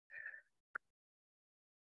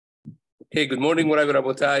Okay, good morning, Morai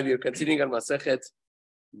Rabotai. We are continuing on Masechet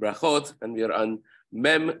Berachot, and we are on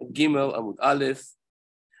Mem Gimel Amud Aleph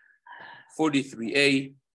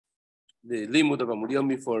 43a. The Limud of Amud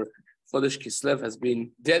Yomi for Chodesh Kislev has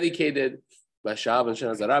been dedicated by Sha'av and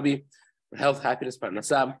Shana Rabbi for health, happiness,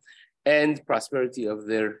 parnasam, and prosperity of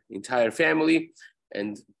their entire family,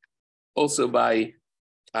 and also by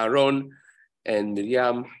Aaron and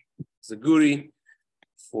Miriam Zaguri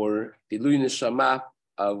for Ilui Neshama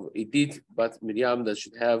of Edith Bat Miriam that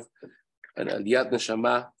should have an Aliyat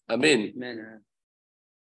Neshama. Amen.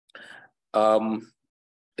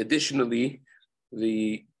 Additionally,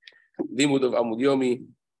 the Limud of Amud Yomi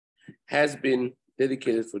has been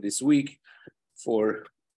dedicated for this week for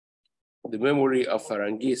the memory of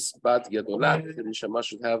Farangis Bat Yadolah. The Neshama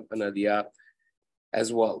should have an Aliyah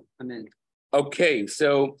as well. Amen. Okay,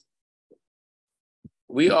 so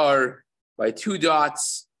we are by 2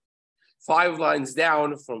 dots, 5 lines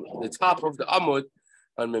down from the top of the Amud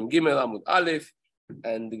on Mem Gimel Amud Aleph,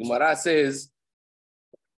 and the Gemara says,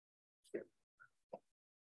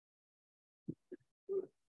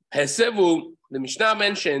 Hesevu, the Mishnah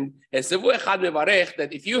mentioned, Hesevu echad mevarech,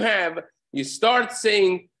 that if you start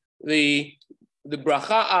saying the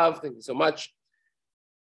bracha of, thank you so much,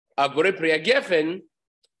 Agore Priya Gefen,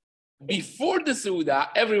 before the Seudah,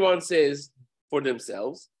 everyone says for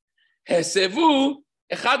themselves, Hesevu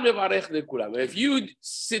echad mevarech lekulam. If you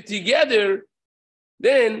sit together,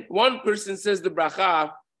 then one person says the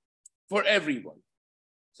bracha for everyone.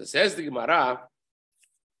 So says the Gemara,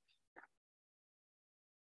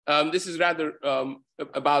 this is rather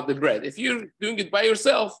about the bread. If you're doing it by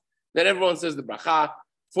yourself, then everyone says the bracha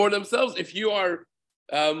for themselves. If you are,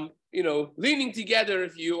 leaning together,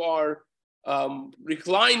 if you are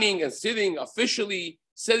reclining and sitting officially,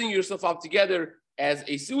 setting yourself up together as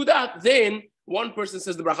a Seudah, then one person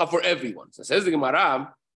says the bracha for everyone. So says the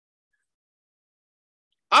Gemara,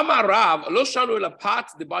 Amar Rav, lo shanu ela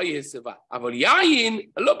pat de bayi heseva, aval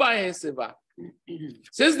yayin lo bayi heseva.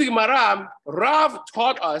 Says the Gemara, Rav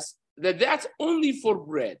taught us that that's only for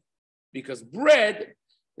bread, because bread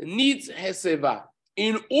needs heseva.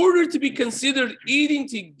 In order to be considered eating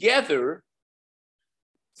together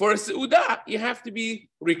for a Seudah, you have to be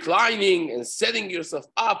reclining and setting yourself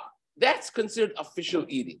up. That's considered official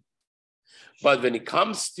eating. But when it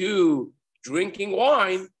comes to drinking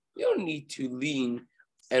wine, you don't need to lean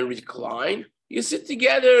and recline. You sit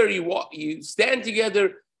together, you walk, you stand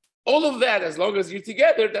together. All of that, as long as you're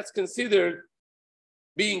together, that's considered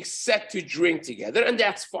being set to drink together, and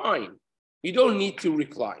that's fine. You don't need to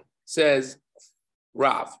recline, says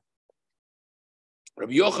Rav.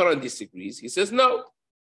 Rabbi Yochanan disagrees. He says no.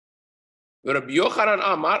 Rabbi Yochanan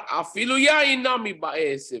Amar, afilu yayin nami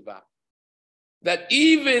ba'eh heseva. That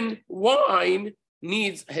even wine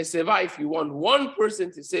needs heseva. If you want one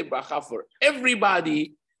person to say bracha for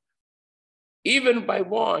everybody, even by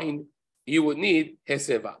wine, you would need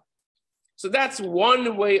heseva. So that's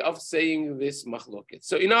one way of saying this machloket.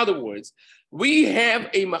 So in other words, we have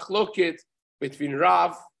a machloket between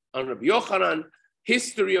Rav and Rabbi Yochanan,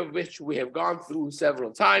 history of which we have gone through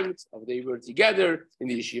several times. They were together in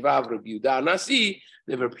the yeshiva of Rabbi Yehuda Nasi.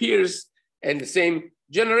 They were peers and the same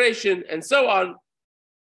generation, and so on.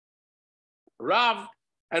 Rav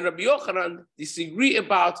and Rabbi Yochanan disagree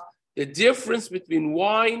about the difference between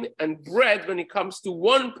wine and bread when it comes to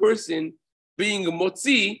one person being a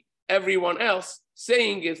motzi, everyone else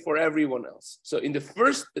saying it for everyone else. So in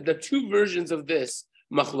the 2 versions of this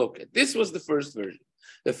machloket, this was the first version.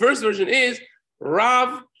 The first version is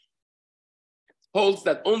Rav holds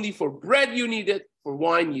that only for bread you need it, for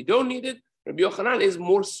wine you don't need it. Rabbi Yochanan is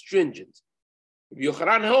more stringent. Rabbi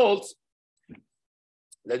Yochanan holds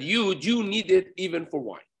that you do need it even for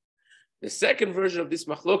wine. The second version of this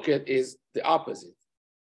machloket is the opposite,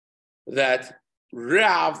 that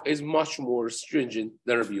Rav is much more stringent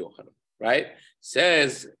than Rabbi Yochanan, right?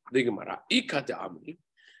 Says the Gemara,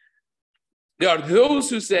 there are those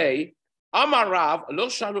who say, Amar Rav, lo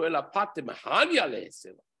shanu ela pat mehanya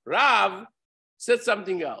leheseva. Rav said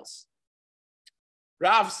something else.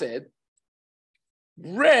 Rav said,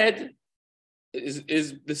 bread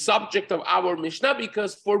is the subject of our Mishnah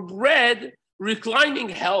because for bread, reclining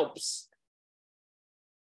helps.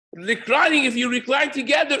 Reclining, if you recline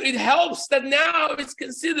together, it helps that now it's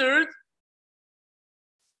considered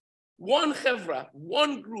one chevra,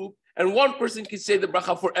 one group, and one person can say the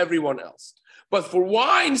bracha for everyone else. But for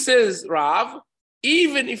wine, says Rav,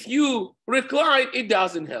 even if you recline, it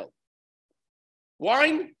doesn't help.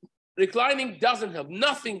 Wine, reclining doesn't help.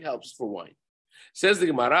 Nothing helps for wine. Says the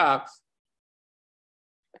Gemara,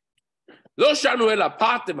 Lo shanu ela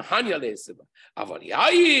pat mehanya leheseva. Aval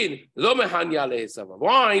yayin lo mehanya leheseva.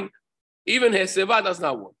 Wine even heseva does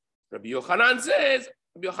not work. Rabbi Yochanan says,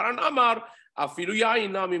 Rabbi Yochanan Amar, afilu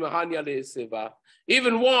yayin nami mahanya leheseva.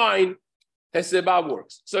 Even wine, heseva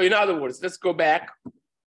works. So in other words, let's go back.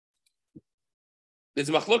 There's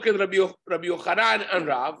machloket Rabbi Yochanan and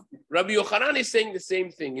Rav. Rabbi Yochanan is saying the same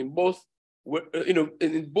thing in both,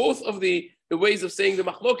 in both of the ways of saying the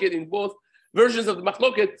machloket, in both versions of the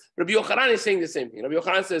machloket. Rabbi Yochanan is saying the same thing. Rabbi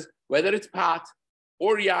Yochanan says whether it's pat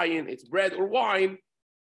or yayin, it's bread or wine,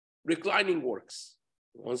 reclining works.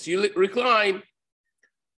 Once you recline,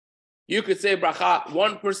 you could say bracha,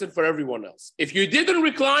 one person for everyone else. If you didn't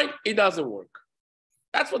recline, it doesn't work.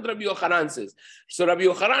 That's what Rabbi Yochanan says. So Rabbi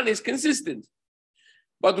Yochanan is consistent.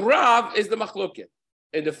 But Rav is the machloket.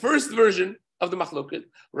 In the first version of the machloket,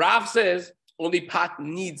 Rav says only pat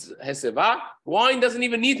needs heseva. Wine doesn't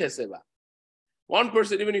even need heseva. One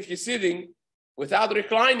person, even if you're sitting without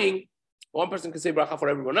reclining, one person can say bracha for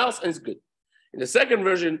everyone else, and it's good. In the second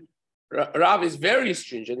version, Rav is very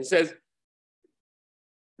stringent. He says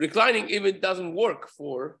reclining even doesn't work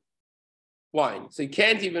for wine. So you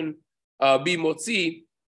can't even be motzi,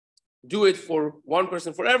 do it for one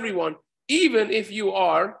person for everyone, even if you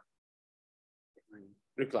are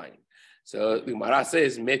reclining. So the Gemara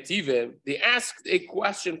says, Metive, they asked a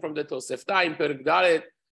question from the Tosefta in Perek Dalet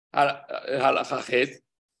Halachachet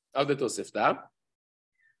of the Tosefta.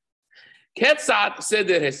 Ketzat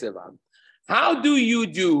seder heseva. How do you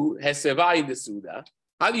do heseva in the Suda?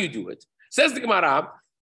 How do you do it? Says the Gemara,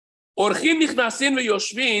 Orchim nichnasin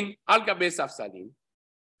veyoshvin al gabe safsalim.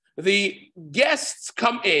 The guests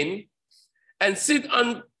come in and sit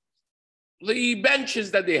on the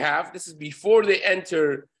benches that they have. This is before they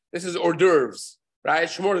enter. This is hors d'oeuvres, right?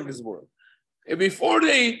 Shmor Gizmor. Before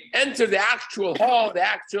they enter the actual hall, the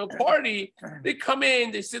actual party, they come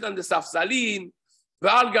in, they sit on the safsalim,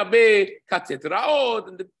 v'al gabe katetraot,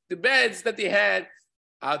 and the beds that they had.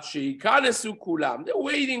 Ad sheikanesu kulam. They're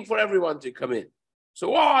waiting for everyone to come in. So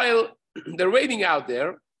while they're waiting out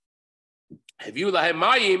there, haviu lahem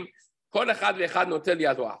mayim, kol echad ve'echad notel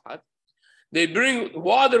yado achad. They bring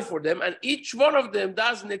water for them, and each one of them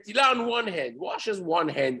does netila on one hand, washes one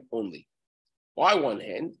hand only. Why one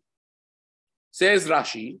hand? Says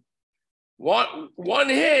Rashi, one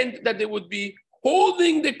hand that they would be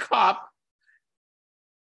holding the cup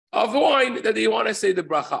of wine that they want to say the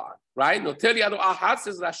bracha on, right? Notel yado achad,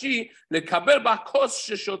 says Rashi, lekabel bakos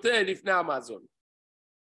sheshoteh lifnei hamazon.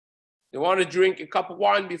 They want to drink a cup of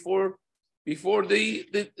wine before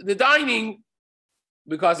the dining,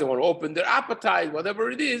 because they want to open their appetite, whatever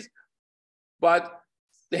it is, but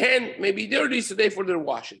the hand may be dirty, so therefore they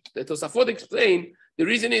wash it. The Tosafot explain the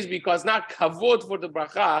reason is because not kavod for the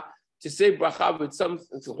bracha to say bracha with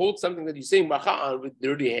to hold something that you're saying bracha on with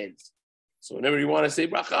dirty hands. So whenever you want to say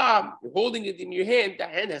bracha, you're holding it in your hand, the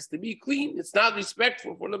hand has to be clean. It's not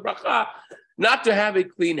respectful for the bracha not to have a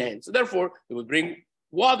clean hand. So therefore, they would bring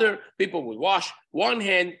water, people would wash one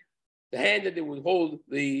hand, the hand that they would hold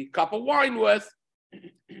the cup of wine with,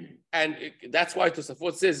 and that's why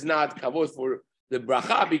Tosafot says not kavod for the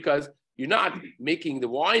bracha, because you're not making the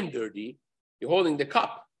wine dirty, you're holding the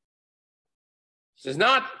cup. So it's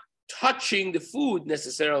not touching the food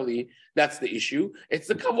necessarily, that's the issue. It's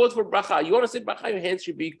the kavod for bracha. You want to say bracha, your hands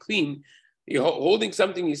should be clean. You're holding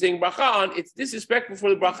something, you're saying bracha on, it's disrespectful for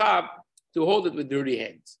the bracha to hold it with dirty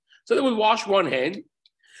hands. So they would wash one hand.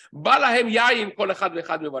 They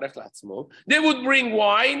would bring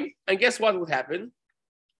wine, and guess what would happen?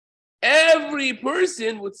 Every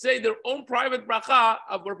person would say their own private bracha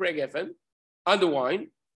of Borprei Gefen on the wine.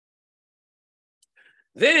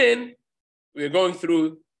 Then we're going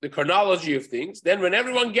through the chronology of things. Then when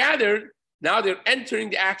everyone gathered, now they're entering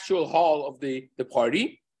the actual hall of the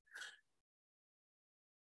party.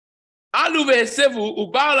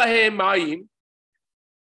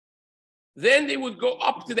 Then they would go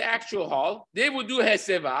up to the actual hall. They would do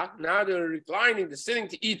heseva. Now they're reclining, they're sitting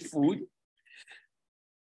to eat food.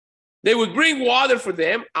 They would bring water for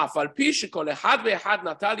them, even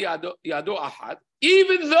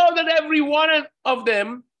though that every one of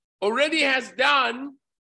them already has done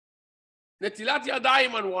netilat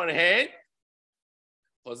yadayim on one hand.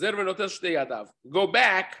 Go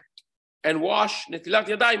back and wash netilat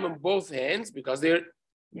yadayim on both hands, because they're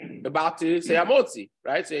about to say amotzi,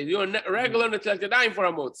 right? So you do a regular netilat yadayim for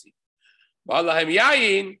amotzi.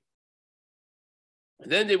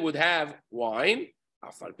 Then they would have wine.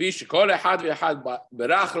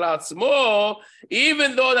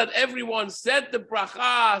 Even though that everyone said the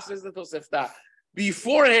bracha, says the Tosefta,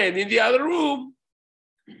 beforehand in the other room,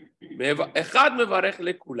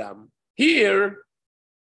 here,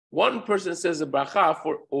 one person says a bracha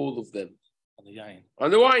for all of them. On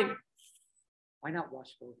the wine. Why not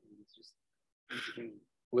wash both of them? It's just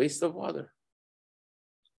waste of water.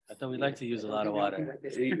 I thought we like to use a lot of water.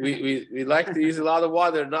 We like to use a lot of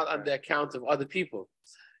water, not on the account of other people.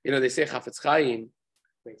 They say Chafetz Chaim.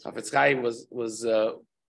 Chafetz Chaim was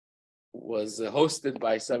hosted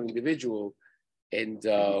by some individual, and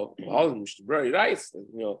all of them very nice.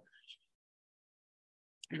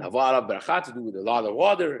 Havara Berachot to do with a lot of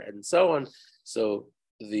water and so on. So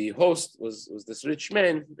the host was this rich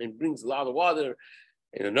man and brings a lot of water,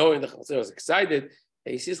 knowing the Chafetz was excited.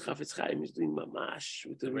 And he sees Chafetz Chaim is doing mamash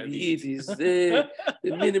with the Rabbi. He's the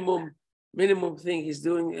minimum thing he's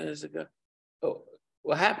doing.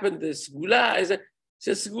 What happened? The Segula is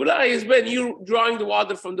Segula is when you're drawing the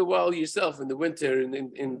water from the well yourself in the winter and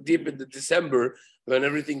in deep in the December when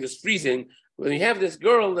everything is freezing. When you have this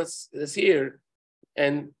girl that's here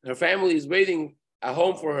and her family is waiting at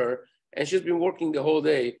home for her, and she's been working the whole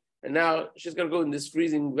day, and now she's gonna go in this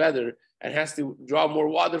freezing weather and has to draw more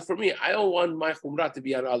water for me. I don't want my chumrah to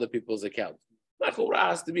be on other people's account. My chumrah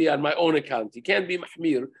has to be on my own account. You can't be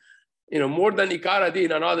mahmir, more than ikar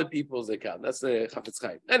adin on other people's account. That's the Chafetz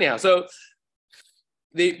Chaim. Anyhow, so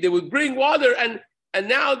they would bring water, and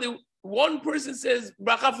now one person says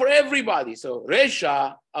bracha for everybody. So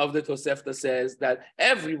Resha of the Tosefta says that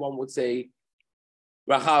everyone would say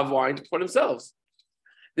bracha of wine for themselves.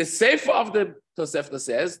 The Seifa of the Tosefta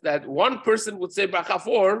says that one person would say bracha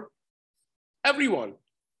for everyone.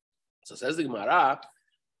 So says the Gemara,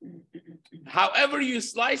 however you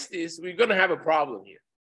slice this, we're going to have a problem here.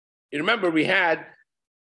 You remember we had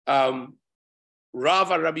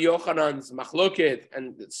Rav and Rabbi Yochanan's machloket,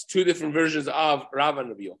 and it's two different versions of Rav and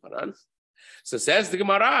Rabbi Yochanan. So says the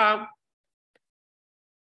Gemara,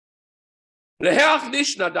 the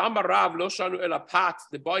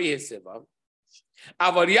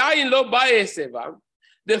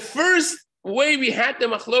first way we had the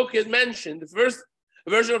machloket mentioned, the first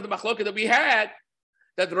version of the machloket that we had,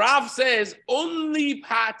 that Rav says only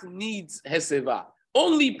pat needs heseva.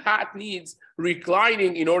 Only pat needs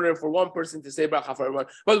reclining in order for one person to say bracha for everyone.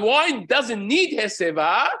 But wine doesn't need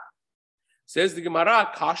heseva, says the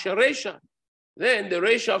Gemara, kasha resha. Then the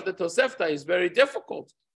resha of the Tosefta is very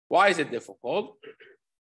difficult. Why is it difficult?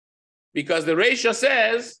 Because the resha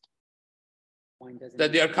says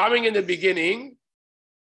that they are coming in the beginning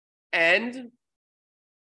and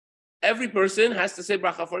every person has to say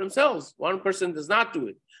bracha for themselves. One person does not do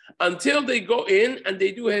it. Until they go in and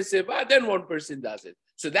they do heseva, then one person does it.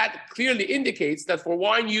 So that clearly indicates that for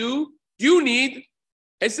wine you need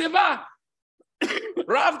heseva.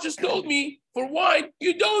 Rav just told me for wine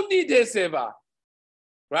you don't need heseva.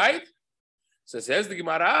 Right? So says the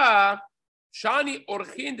Gemara, Shani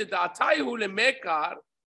orchin de da'atayhu lemekar.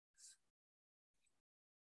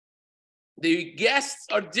 The guests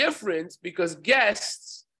are different because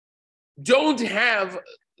guests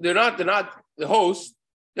they're not the host.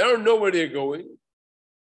 They don't know where they're going.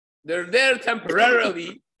 They're there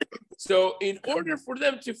temporarily. So in order for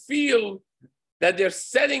them to feel that they're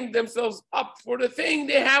setting themselves up for the thing,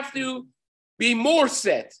 they have to be more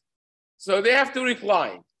set. So they have to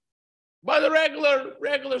recline. But a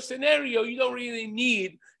regular scenario, you don't really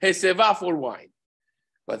need heseva for wine.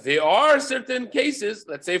 But there are certain cases,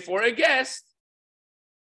 let's say for guests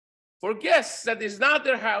that is not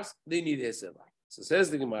their house, they need heseva. So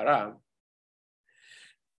says the Gemara,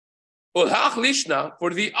 Ulhach Lishna,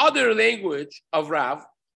 for the other language of Rav,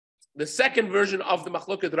 the second version of the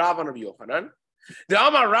Machloket Rav and Rabbi Yochanan, the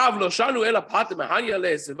Amar Rav lo shanu ela pat mehanya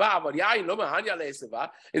le'eseva, aval yain lo mehanya le'eseva.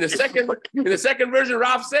 In the second version,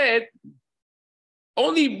 Rav said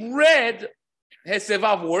only bread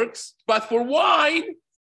heseva works, but for wine,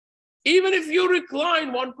 even if you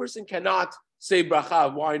recline, one person cannot say bracha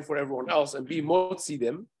of wine for everyone else and be motzi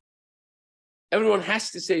them. Everyone has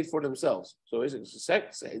to say it for themselves. So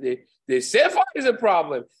the Sefer is a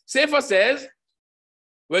problem. Sefer says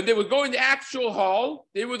when they would go in the actual hall,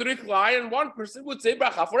 they would recline and one person would say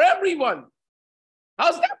bracha for everyone.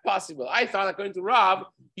 How's that possible? I thought, according to Rav,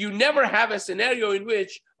 you never have a scenario in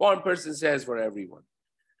which one person says for everyone.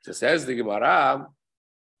 So says the Gemara,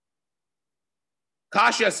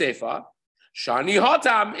 Kasha Sefer, Shani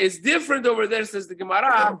Hotam is different over there, says the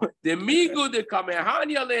Gemara. The migu de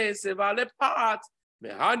kamehanya leheseva lepat,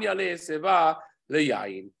 mehanya leheseva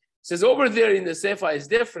leyayin. Says over there in the Sefer is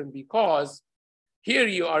different because here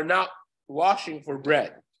you are not washing for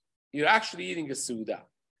bread. You're actually eating a suda.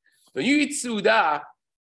 When you eat suda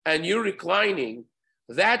and you're reclining,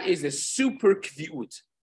 that is a super kviut.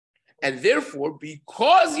 And therefore,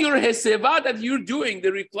 because your heseva that you're doing,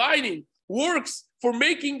 the reclining, works for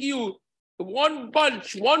making you one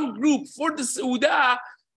bunch, one group for the Suda,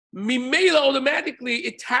 Mimela automatically,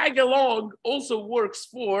 it tag along also works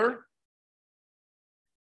for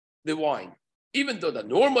the wine. Even though that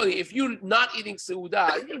normally, if you're not eating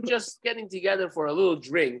seudah, you're just getting together for a little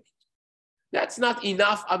drink, that's not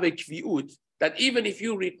enough of a kviut, that even if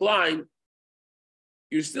you recline,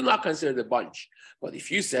 you're still not considered a bunch. But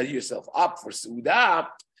if you set yourself up for seudah,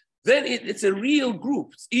 then it's a real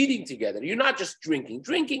group. It's eating together. You're not just drinking.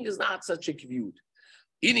 Drinking is not such a kviut.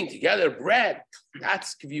 Eating together, bread,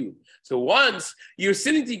 that's kviut. So once you're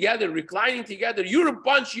sitting together, reclining together, you're a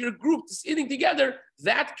bunch, you're a group that's eating together,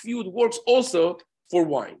 that kviut works also for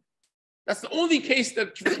wine. That's the only case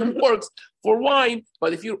that kviut works for wine.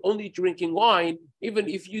 But if you're only drinking wine, even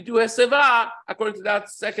if you do a seva, according to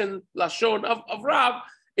that second lashon of Rav,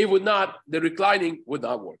 it would not, the reclining would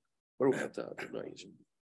not work.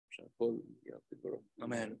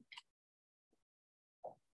 Amen.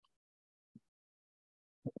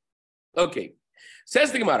 Okay,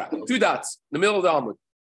 says the Gemara, 2 dots in the middle of the Amud.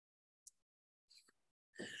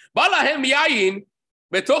 Balahem yayin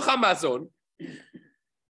betoch hamazon.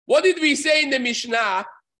 What did we say in the Mishnah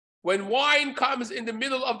when wine comes in the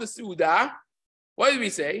middle of the Seudah? What did we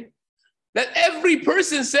say? That every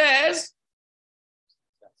person says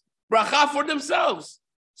bracha for themselves.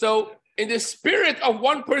 So in the spirit of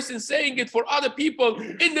one person saying it for other people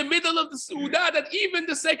in the middle of the Seudah, that even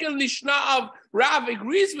the second Mishnah of Rav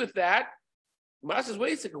agrees with that. Gemara says,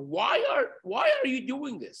 wait a second, why are you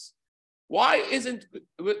doing this? Why isn't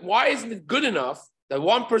it good enough that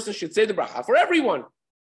one person should say the bracha for everyone?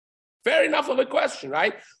 Fair enough of a question,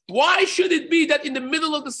 right? Why should it be that in the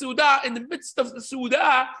middle of the Seudah, in the midst of the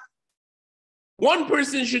Seudah, one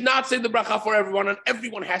person should not say the bracha for everyone and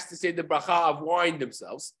everyone has to say the bracha of wine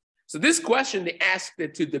themselves? So this question, they asked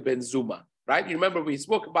it to the Ben Zuma, right? You remember we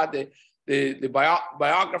spoke about the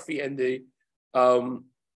biography and the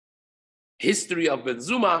history of Ben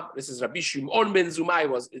Zuma. This is Rabbi Shimon Ben Zuma. He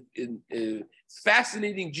was a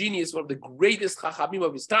fascinating genius, one of the greatest chachamim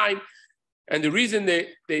of his time. And the reason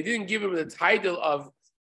they didn't give him the title of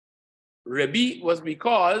Rabbi was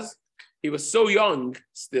because he was so young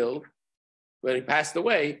still when he passed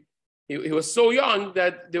away. He was so young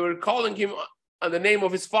that they were calling him on the name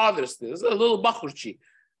of his father still. It was a little bachurchi.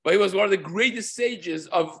 But he was one of the greatest sages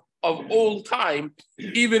of all time,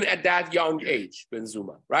 even at that young age, Ben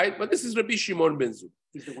Zuma, right? But this is Rabbi Shimon Ben Zuma.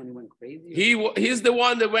 He's the one who went crazy? He's the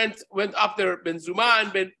one that went after Ben Zuma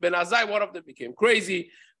and Ben Azai. One of them became crazy.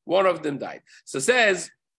 One of them died. So says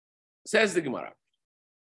the Gemara.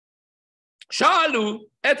 Shalu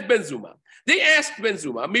et Ben Zuma. They asked Ben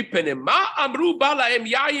Zuma,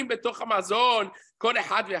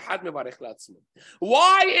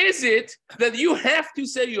 why is it that you have to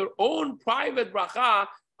say your own private bracha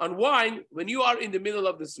on wine when you are in the middle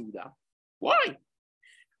of the Seudah? Why?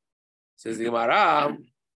 Says the Gemara,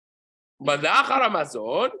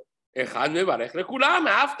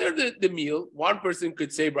 after the meal, one person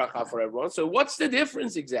could say bracha for everyone. So what's the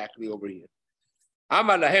difference exactly over here?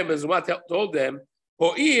 Amar lahem, Ben Zuma told them,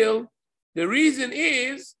 Ho'il, the reason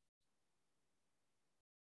is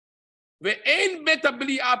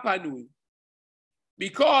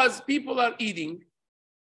because people are eating,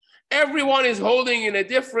 everyone is holding in a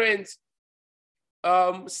different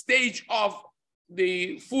stage of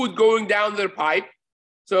the food going down their pipe.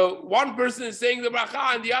 So one person is saying the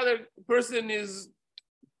bracha and the other person is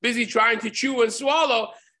busy trying to chew and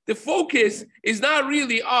swallow. The focus is not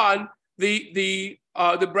really on the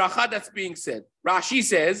bracha that's being said. Rashi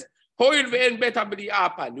says, their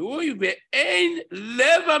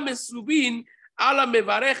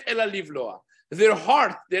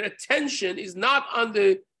heart, their attention is not on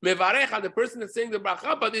the mevarech, on the person that's saying the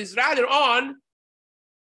bracha, but is rather on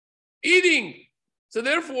eating. So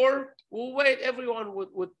therefore, we'll wait. Everyone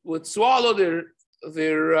would swallow their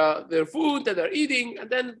food that they're eating, and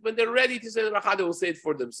then when they're ready to say the bracha, they will say it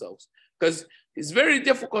for themselves. Because it's very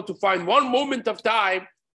difficult to find one moment of time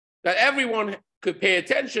that everyone could pay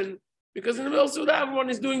attention, because in the middle of Suda, everyone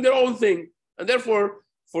is doing their own thing. And therefore,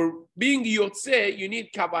 for being yotzeh, you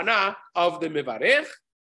need kavanah of the mevarech,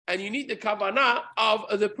 and you need the kavanah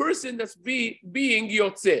of the person that's being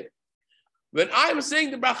yotzeh. When I'm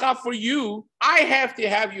saying the bracha for you, I have to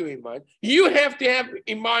have you in mind. You have to have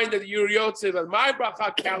in mind that you're yotzeh, that my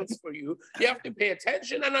bracha counts for you. You have to pay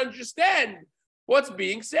attention and understand what's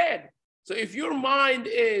being said. So if your mind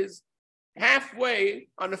is halfway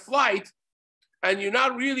on a flight and you're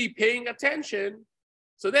not really paying attention,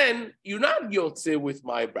 so then you're not yotzeh with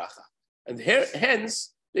my bracha. And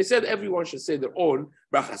hence, they said everyone should say their own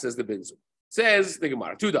bracha, says the Ben Zuma. Says the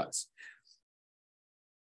Gemara, 2 dots.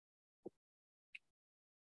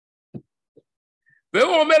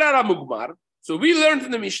 So we learned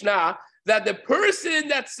from the Mishnah that the person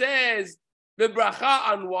that says the bracha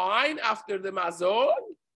on wine after the mazon,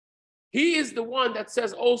 he is the one that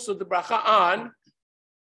says also the bracha on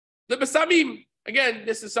the besamim. Again,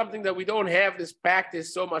 this is something that we don't have this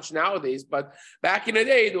practice so much nowadays, but back in the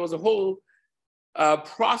day, there was a whole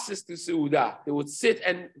process to Seudah. They would sit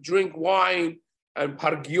and drink wine and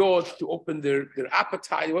pargiot to open their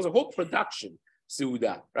appetite. It was a whole production,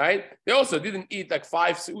 Seudah, right? They also didn't eat like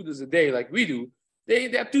 5 Seudas a day like we do. They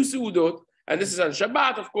had 2 Seudot, and this is on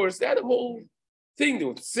Shabbat, of course. They had a whole thing. They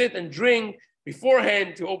would sit and drink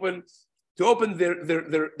beforehand to open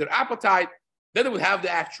their appetite. Then they would have the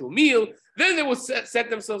actual meal. Then they would set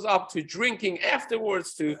themselves up to drinking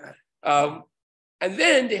afterwards. And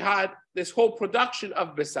then they had this whole production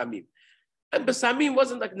of besamim. And besamim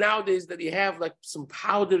wasn't like nowadays that you have like some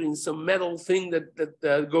powder in some metal thing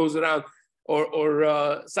that goes around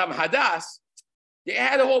or some hadas. They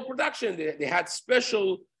had a whole production. They had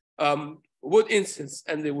special wood incense,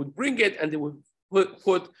 and they would bring it and they would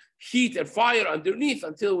put heat and fire underneath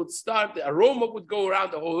until it would start. The aroma would go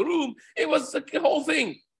around the whole room. It was like a whole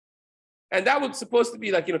thing. And that was supposed to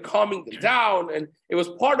be like, calming them down. And it was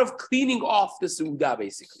part of cleaning off the Seudah,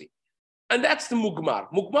 basically. And that's the mugmar.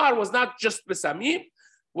 Mugmar was not just besamim,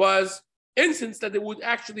 was incense that they would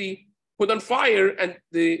actually put on fire, and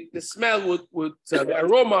the smell the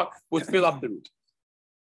aroma would fill up the room.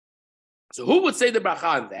 So who would say the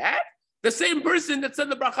bracha on that? The same person that said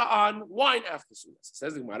the bracha on wine after Seudah.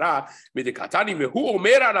 Says the Gemara,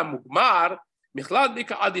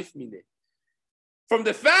 from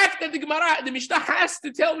the fact that the Mishnah has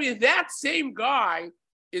to tell me that same guy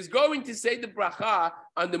is going to say the bracha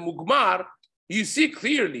on the mugmar, you see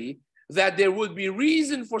clearly that there would be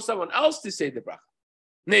reason for someone else to say the bracha.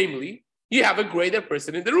 Namely, you have a greater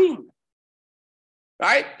person in the room.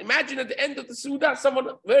 Right? Imagine at the end of the Seudah, someone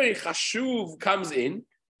very chashuv comes in,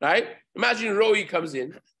 right? Imagine Roy comes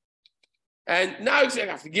in, and now you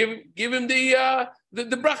have to give him the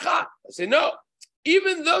bracha. I say, no,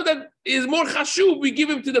 even though that is more chashuv, we give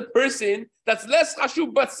him to the person that's less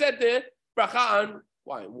chashuv, but said the bracha on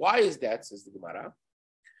wine. Why is that, says the Gemara?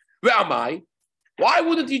 Where am I? Why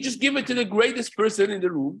wouldn't you just give it to the greatest person in the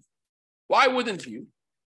room? Why wouldn't you?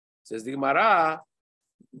 Says the Gemara,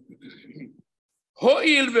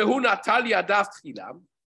 Ho'il vehu natal yadav tchilam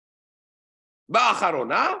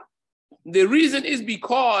ba'acharona. The reason is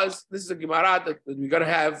because this is a Gemara that we're going to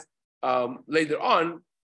have later on,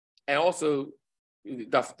 and also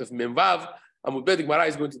Daf Memvav, Amud Yomi Gemara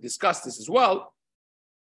is going to discuss this as well,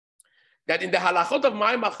 that in the halachot of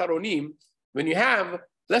Ma'im Acharonim, when you have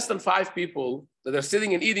less than 5 people that are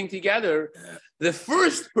sitting and eating together, the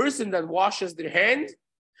first person that washes their hand,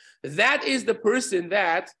 that is the person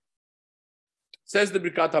that says the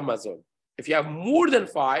Birkat HaMazon. If you have more than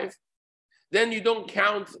 5, then you don't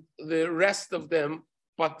count the rest of them,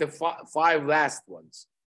 but the 5 last ones,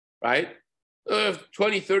 right?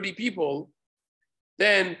 20, 30 people,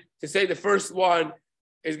 then to say the first one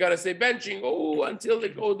is going to say benching, until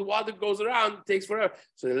the water goes around, it takes forever.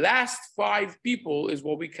 So the last 5 people is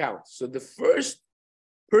what we count. So the first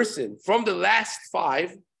person from the last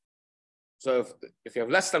 5, so if you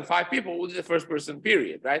have less than 5 people, we'll do the first person,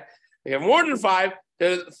 period, right? If you have more than 5,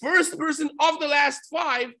 the first person of the last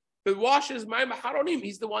 5 that washes Ma'im Acharonim,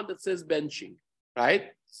 he's the one that says benching,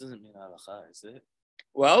 right? This doesn't mean halacha, is it?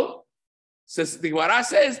 Well, so the Gemara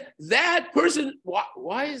says that person,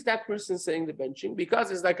 why is that person saying the benching? Because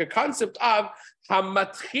it's like a concept of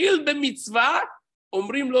hamatchil b'mitzvah,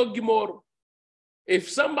 omrim lo gimor. If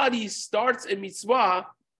somebody starts a mitzvah,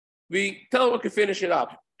 we tell him, okay, finish it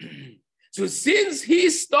up. So since he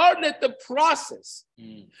started the process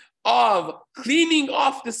of cleaning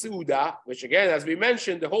off the Seudah, which again, as we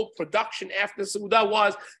mentioned, the whole production after Seudah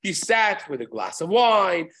was he sat with a glass of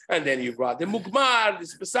wine, and then you brought the mugmar,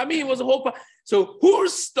 this besamim was a whole. So who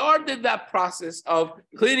started that process of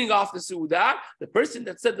cleaning off the Seudah? The person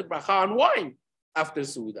that said the bracha on wine after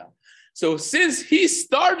Seudah. So since he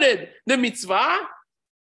started the mitzvah,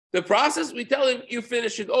 the process, we tell him, you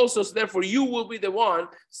finish it also, so therefore you will be the one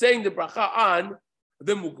saying the bracha on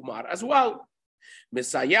the mugmar as well.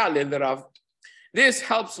 Messiah Rav. This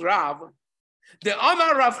helps Rav. The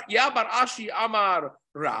Amar Rav Yabar Ashi Amar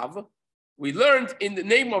Rav. We learned in the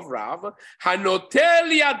name of Rav,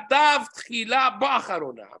 Hanotel Yadav Tchila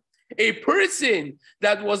B'Acharona. A person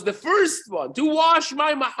that was the first one to wash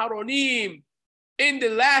my Maharonim in the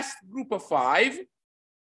last group of 5,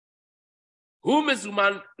 Hu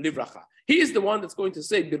Mezuman Livracha. He is the one that's going to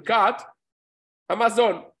say Birkat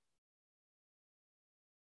Hamazon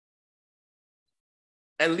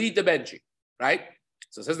and lead the benching, right?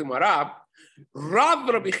 So says the Gemara, Rav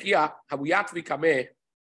Rabbi Chia, Habuyat Vikameh,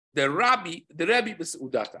 the Rabbi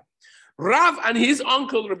Besudata. Rav and his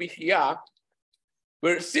uncle Rabbi Chia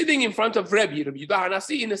were sitting in front of Rabbi Yudah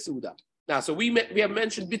Hanasi in a Suda. Now, so we have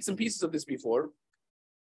mentioned bits and pieces of this before.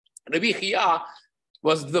 Rabbi Chia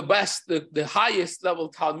was the best, the highest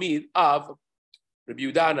level Talmid of Rabbi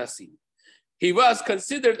Yudah Hanasi. He was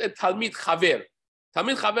considered a Talmid Chaver.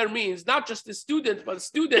 Talmid Chaver means not just a student, but a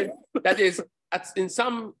student that is in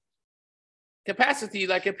some capacity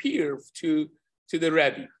like a peer to the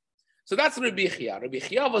Rebbe. So that's Rabbi Chia. Rabbi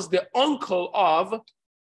Chia was the uncle of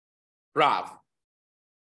Rav,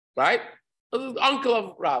 right? The uncle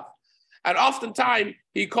of Rav. And oftentimes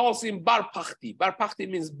he calls him Bar Pachti. Bar Pachti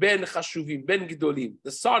means Ben Chashuvim, Ben Gidolim,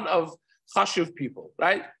 the son of Chashuv people,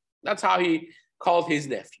 right? That's how he called his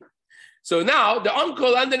nephew. So now the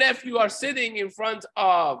uncle and the nephew are sitting in front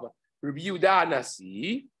of Rabbi Yudah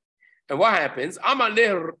Nasi. And what happens?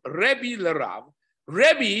 Amaleh Rebbe LeRav.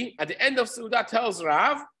 Rebbe, at the end of Suda, tells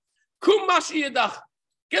Rav, Kum mashi yedach,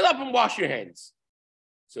 get up and wash your hands.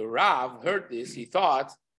 So Rav heard this. He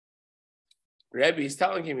thought, Rebbe is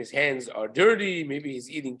telling him his hands are dirty. Maybe he's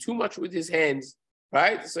eating too much with his hands,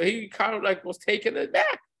 right? So he kind of like was taken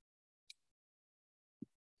aback.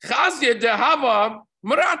 Chazia dehava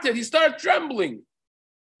maratet. He started trembling.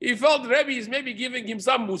 He felt Rebbe is maybe giving him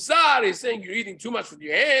some musar. He's saying you're eating too much with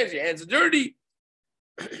your hands are dirty.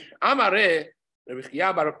 Amare,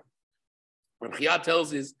 Rabbi Chia tells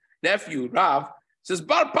his nephew, Rav, says,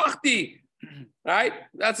 Bar Pachti, right?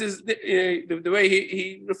 That's the way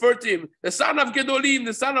he referred to him, the son of Gedolim,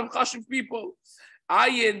 the son of Chashuv people.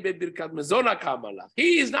 Ayin bebirkat mezona kamala.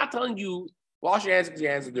 He is not telling you, wash your hands because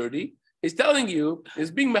your hands are dirty. He's telling you,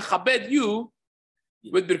 he's being mechabed you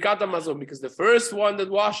with Birkat HaMazon, because the first one that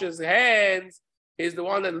washes hands is the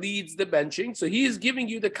one that leads the benching. So he is giving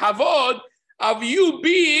you the kavod of you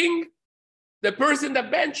being the person that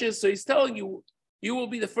benches. So he's telling you, you will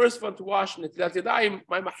be the first one to wash Netilat Yadayim,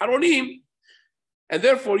 my maharonim, and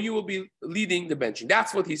therefore you will be leading the benching.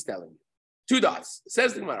 That's what he's telling you. 2 dots.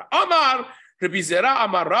 Says the Gemara. Amar Rabbi Zera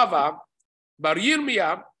Amar Rava Bar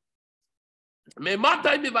Yirmiyah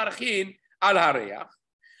Mematay Mivarchin Al Hareach.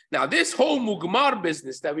 Now, this whole mugmar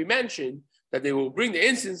business that we mentioned, that they will bring the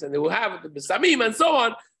incense and they will have the besamim and so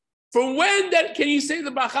on, from when can you say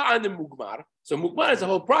the bracha on the mugmar? So mugmar is a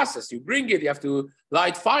whole process. You bring it, you have to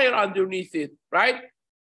light fire underneath it, right?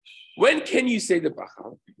 When can you say the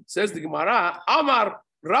bracha? Says the Gemara, Amar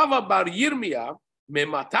Rava Bar Yirmiyah,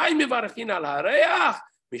 Mematay Mevarchin al Hareach,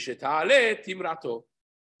 Mishetale Timrato.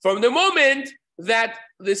 From the moment that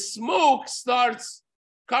the smoke starts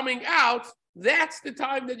coming out, that's the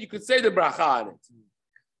time that you could say the bracha on it.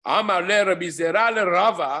 Amar le Rabbi Zera le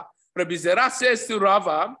Rava. Rabbi Zera says to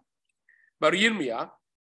Rava Bar Yirmiyah,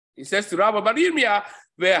 he says to Rava Bar Yirmiyah,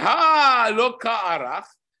 Veha lo ka'arach.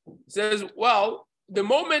 He says, well, the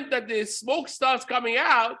moment that the smoke starts coming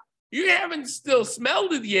out, you haven't still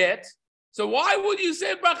smelled it yet. So why would you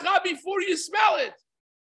say bracha before you smell it?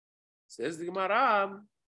 Says the Gemara,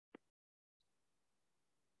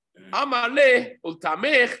 Amale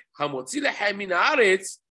ultamech hamotzi lechem min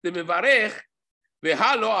haaretz demevarech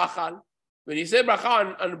veha lo achal. When you say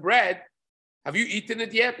bracha on bread, have you eaten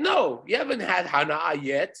it yet? No, you haven't had hana'ah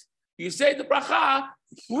yet. You say the bracha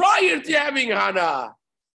prior to having hana'ah,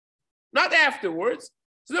 not afterwards.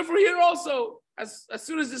 So therefore here also, as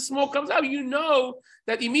soon as the smoke comes out, you know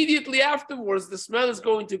that immediately afterwards the smell is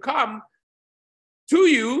going to come to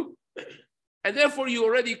you, and therefore you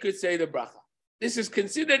already could say the bracha. This is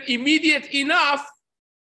considered immediate enough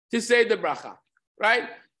to say the bracha, right?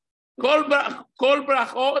 Kol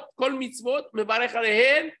brachot, kol mitzvot, mevarech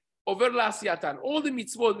alehen, over la'asiyatan. All the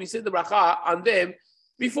mitzvot, we say the bracha on them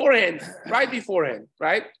beforehand, right beforehand,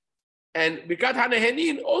 right? And Birkat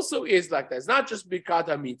HaNehenin also is like that. It's not just Birkat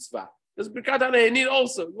HaMitzvah. There's Birkat HaNehenin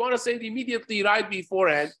also. You want to say it immediately right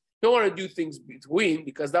beforehand. You don't want to do things between,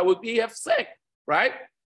 because that would be hefsek, right?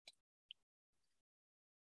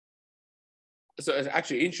 So it's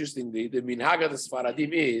actually interesting. The minhag of the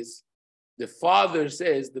Sfaradim is, the father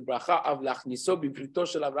says the bracha of lachniso b'brito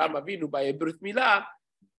shel Avraham Avinu by a brit milah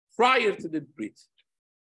prior to the brit,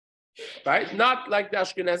 right? Not like the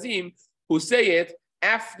Ashkenazim who say it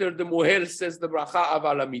after the mohel says the bracha of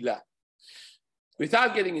ala milah.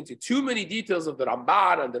 Without getting into too many details of the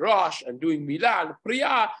Ramban and the Rosh and doing milah and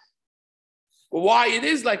priya, why it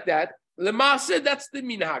is like that, Lema'aseh, that's the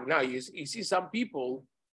minhag. Now you see some people.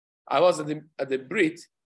 I was at the Brit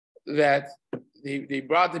that they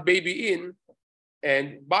brought the baby in,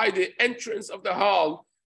 and by the entrance of the hall,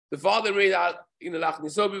 the father made out in the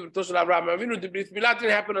Lachnisobi, the Brit Milah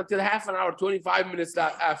didn't happen until half an hour, 25 minutes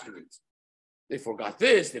afterwards. they forgot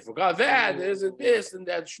this, they forgot that, there's this and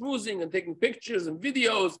that, schmoozing and taking pictures and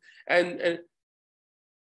videos, and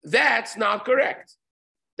that's not correct.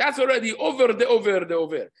 That's already over.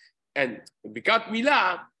 And Bikat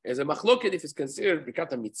Milah is a machloket if it's considered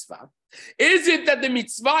Bikat mitzvah. Is it that the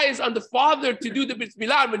mitzvah is on the father to do the Brit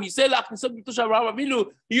Milah? When you say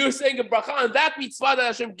you're saying a bracha on that mitzvah that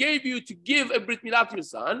Hashem gave you to give a Brit Milah to your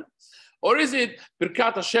son? Or is it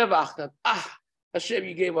Birkat HaShevach that, Hashem,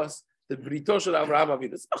 you gave us the Brito Shel Avraham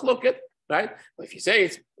Avinu? It's machloket, right? But if you say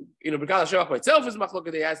it's, Birkat HaShevach by itself is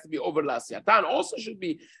machloket, it has to be over Las Yatan, also should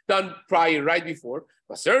be done prior, right before.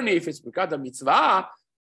 But certainly if it's Birkat mitzvah,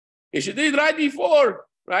 you should do it right before,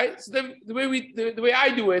 right? So the way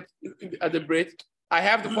I do it at the Brit, I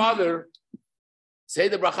have the father say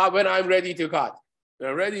the bracha when I'm ready to cut.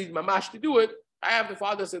 When I'm ready, mamash, to do it, I have the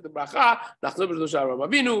father say the bracha.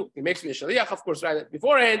 He makes me a shaliach, of course, right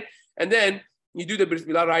beforehand, and then you do the brit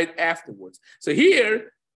milah right afterwards. So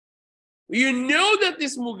here, you know that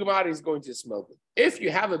this mugmar is going to smell good. If you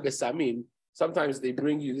have a besamim, sometimes they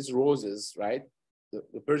bring you these roses, right?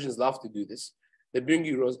 The Persians love to do this. They bring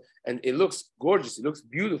you rose, and it looks gorgeous. It looks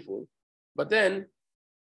beautiful, but then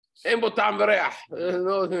there's no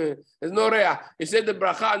reah. You said the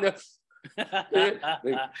bracha,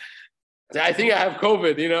 and I think I have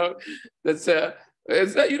COVID. That's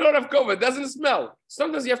you don't have COVID. It doesn't smell.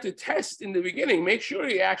 Sometimes you have to test in the beginning, make sure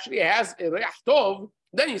he actually has a reah tov.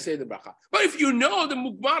 Then you say the bracha. But if you know the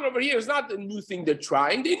mugmar over here is not the new thing they're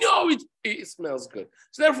trying, they know it smells good.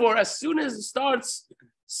 So therefore, as soon as it starts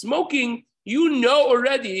smoking, you know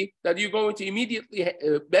already that you're going to immediately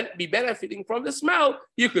be benefiting from the smell.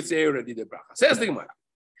 You could say already the bracha. Says the Gemara.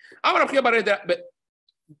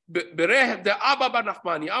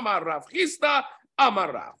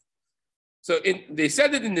 So they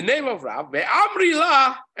said it in the name of Rav.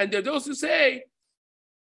 And there are those who say,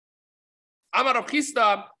 Amar Rav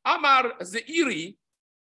Chisda, Amar Zeiri.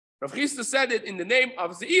 Rav Chisda said it in the name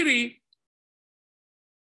of Zeiri.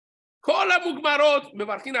 All of the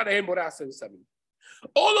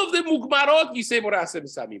mugmarot, you say borei aseh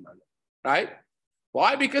b'samim, right?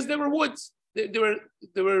 Why? Because they were woods. They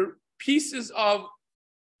were pieces of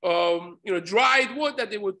dried wood that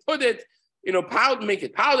they would put it, powder, make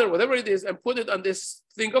it powder, whatever it is, and put it on this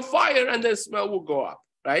thing of fire, and the smell will go up,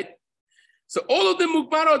 right? So all of the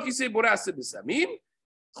mugmarot, you say borei aseh b'samim,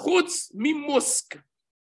 chutz mimusk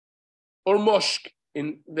or moshk.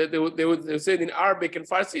 They would say in Arabic and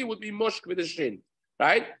Farsi, it would be mushk with a shin,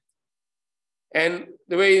 right? And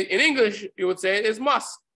the way in English you would say it is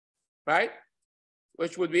musk, right?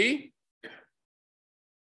 Which would be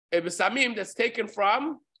a besamim that's taken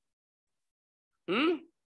from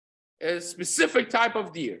a specific type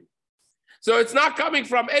of deer. So it's not coming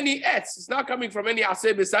from any etz, it's not coming from any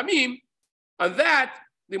aseh besamim. And that,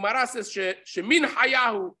 the Gemara says, shemin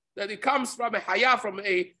hayahu, that it comes from a hayah, from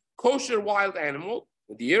a kosher wild animal,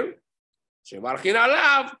 a deer. And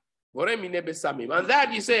that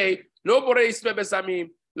you say, no borei isme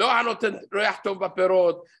besamim, lo hanoten reach tov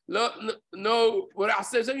baperot, no borei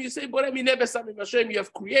aseh. You say borei mine besamim. Hashem, you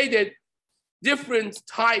have created different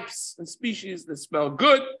types and species that smell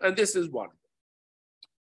good, and this is one.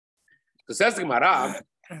 So says the Gemara,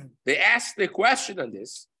 they asked the question on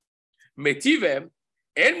this. Metive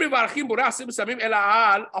en mevarchim borei aseh besamim ela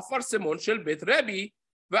al afarsemon shel bet Rabbi.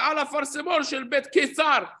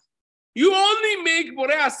 You only make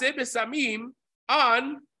borei aseh besamim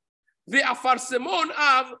on the afarsemon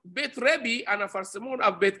of Bet Rabbi and afarsemon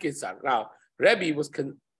of Bet Kesar. Now, Rabbi was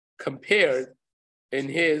compared in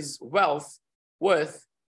his wealth with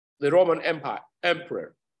the Roman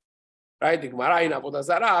emperor, right? The Gemara in Avodah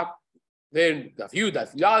Zarah, then Daf Yud,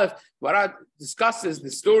 Daf Yalef, Gemara discusses the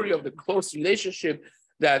story of the close relationship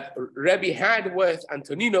that Rabbi had with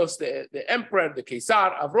Antoninus, the emperor, the Caesar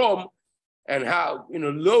of Rome, and how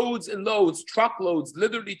loads and loads,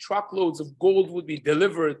 literally truckloads of gold would be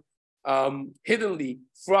delivered hiddenly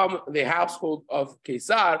from the household of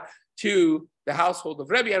Caesar to the household of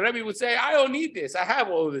Rabbi. And Rabbi would say, I don't need this. I have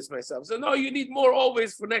all of this myself. So no, you need more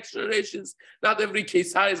always for next generations. Not every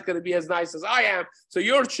Caesar is going to be as nice as I am. So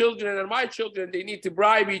your children and my children, they need to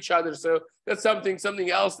bribe each other. So that's something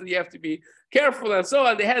else that you have to be careful and so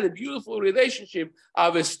on. They had a beautiful relationship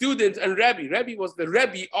of a student and Rabbi. Rabbi was the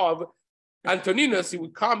Rabbi of Antoninus. He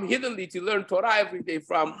would come hiddenly to learn Torah every day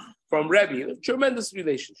from Rabbi. A tremendous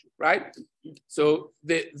relationship, right? So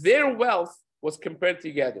their wealth was compared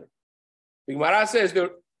together. The Gemara says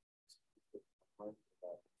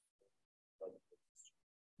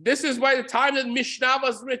this is by the time that Mishnah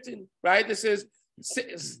was written, right? This is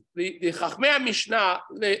the Chachmei Mishnah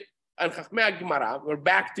and Chachmei Gemara were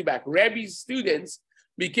back to back. Rabbi's students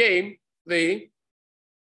became the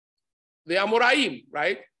Amoraim,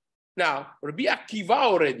 right? Now, Rabbi Akiva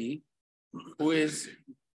already, who is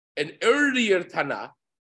an earlier Tana,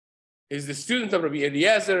 is the student of Rabbi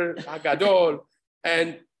Eliezer, Hagadol,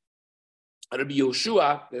 and Rabbi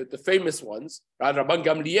Yoshua, the famous ones, right? Rabban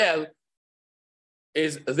Gamliel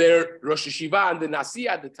is their Rosh Yeshiva and the Nasi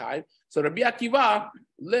at the time. So Rabbi Akiva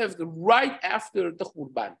lived right after the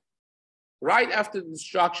Churban, right after the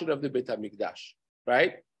destruction of the Beit HaMikdash,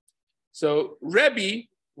 right? So Rebbe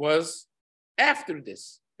was after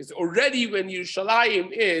this. It's already when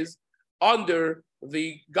Yerushalayim is under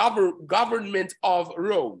the government of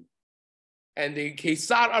Rome. And the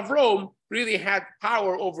Caesar of Rome really had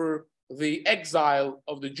power over the exile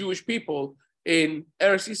of the Jewish people in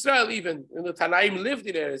Eretz Yisrael. Even when the Tanaim lived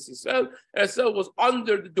in Eretz Yisrael, Eretz Yisrael was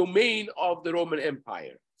under the domain of the Roman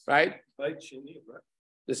Empire, right?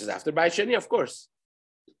 This is after Beit Sheni, of course.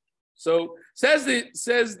 So says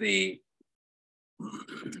the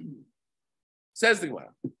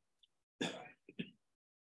Gemara.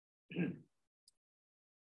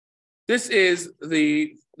 This is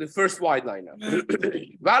the first wide line now.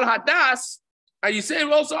 Val hadas, and you say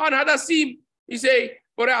also on hadasim, you say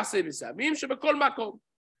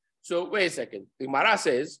so wait a second. The Gemara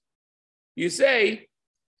says, you say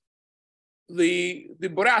the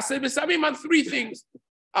boraseh b'samim on three things,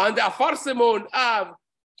 on the afarsemon of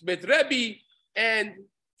Bet Rebbe and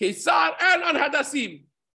Kesar and on hadasim.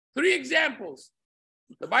 Three examples.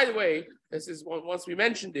 But by the way, this is once we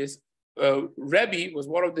mentioned this. Rebbe was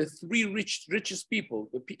one of the three richest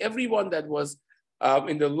people. Everyone that was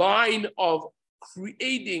in the line of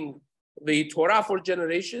creating the Torah for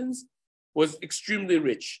generations was extremely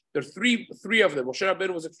rich. There are three of them. Moshe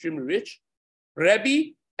Rabbeinu was extremely rich.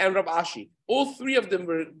 Rebbe and Rav Ashi. All three of them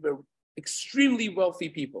were extremely wealthy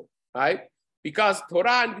people, right? Because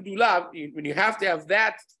Torah and Gedulah, when you have to have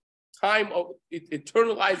that time of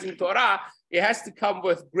eternalizing Torah, it has to come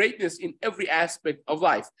with greatness in every aspect of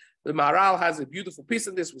life. The Maharal has a beautiful piece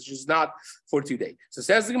on this, which is not for today. So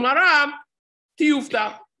says the Gemara,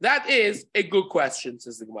 Tiyufta. That is a good question,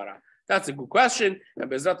 says the Gemara. That's a good question.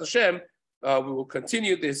 And Bezrat Hashem, we will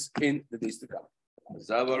continue this in the days to come.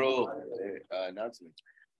 Zavaro announcement.